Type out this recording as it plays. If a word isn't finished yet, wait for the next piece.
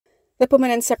The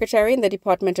Permanent Secretary in the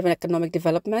Department of Economic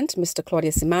Development, Mr.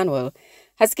 Claudius Emmanuel,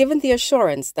 has given the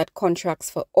assurance that contracts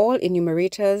for all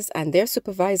enumerators and their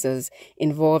supervisors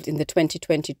involved in the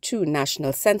 2022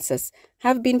 national census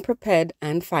have been prepared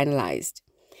and finalized.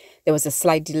 There was a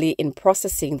slight delay in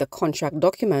processing the contract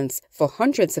documents for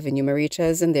hundreds of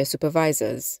enumerators and their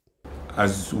supervisors.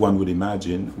 As one would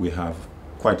imagine, we have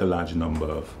quite a large number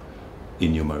of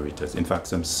enumerators, in fact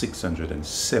some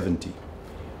 670.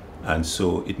 And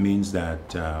so it means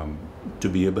that to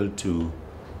be able to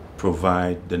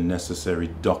provide the necessary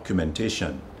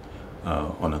documentation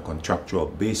on a contractual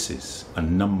basis, a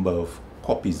number of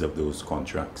copies of those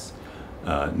contracts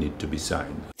need to be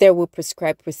signed. There were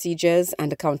prescribed procedures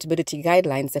and accountability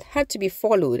guidelines that had to be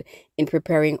followed in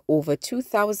preparing over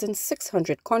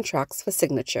 2,600 contracts for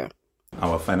signature.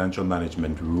 Our financial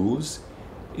management rules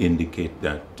indicate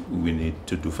that we need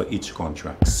to do for each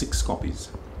contract 6 copies.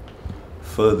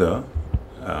 Further,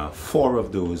 4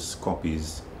 of those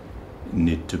copies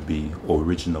need to be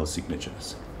original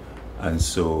signatures. And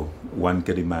so one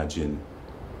can imagine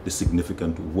the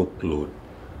significant workload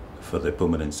for the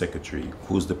permanent secretary,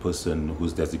 who's the person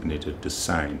who's designated to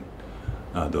sign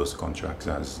those contracts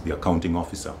as the accounting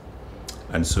officer.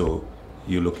 And so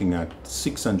you're looking at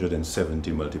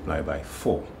 670 multiplied by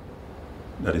 4.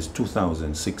 That is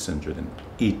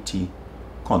 2,680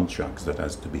 contracts that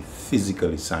has to be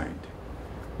physically signed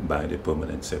by the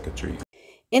permanent secretary.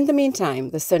 In the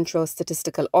meantime, the Central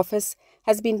Statistical Office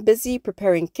has been busy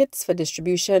preparing kits for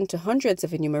distribution to hundreds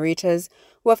of enumerators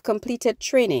who have completed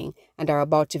training and are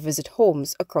about to visit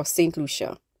homes across Saint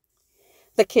Lucia.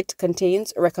 The kit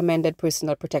contains recommended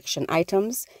personal protection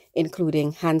items,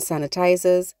 including hand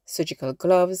sanitizers, surgical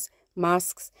gloves,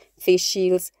 masks, face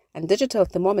shields, and digital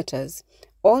thermometers,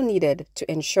 all needed to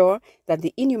ensure that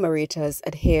the enumerators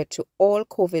adhere to all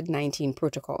COVID-19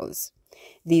 protocols.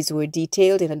 These were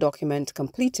detailed in a document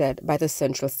completed by the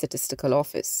Central Statistical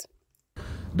Office.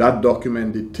 That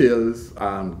document details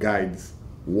and guides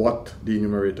what the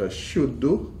enumerator should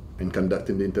do in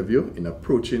conducting the interview, in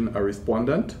approaching a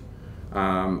respondent,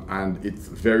 and it's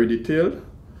very detailed,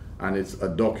 and it's a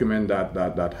document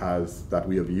that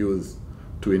we have used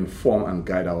to inform and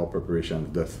guide our preparations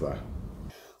thus far.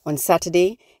 On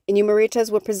Saturday,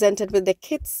 enumerators were presented with their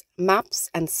kits,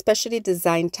 maps, and specially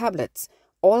designed tablets,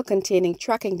 all containing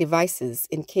tracking devices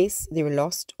in case they were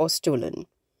lost or stolen.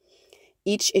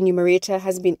 Each enumerator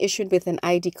has been issued with an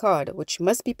ID card which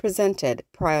must be presented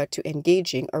prior to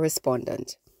engaging a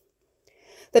respondent.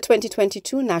 The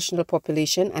 2022 National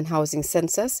Population and Housing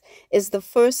Census is the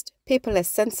first paperless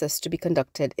census to be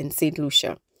conducted in Saint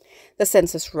Lucia. The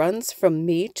census runs from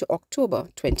May to October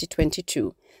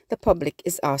 2022. The public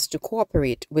is asked to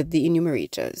cooperate with the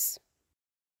enumerators.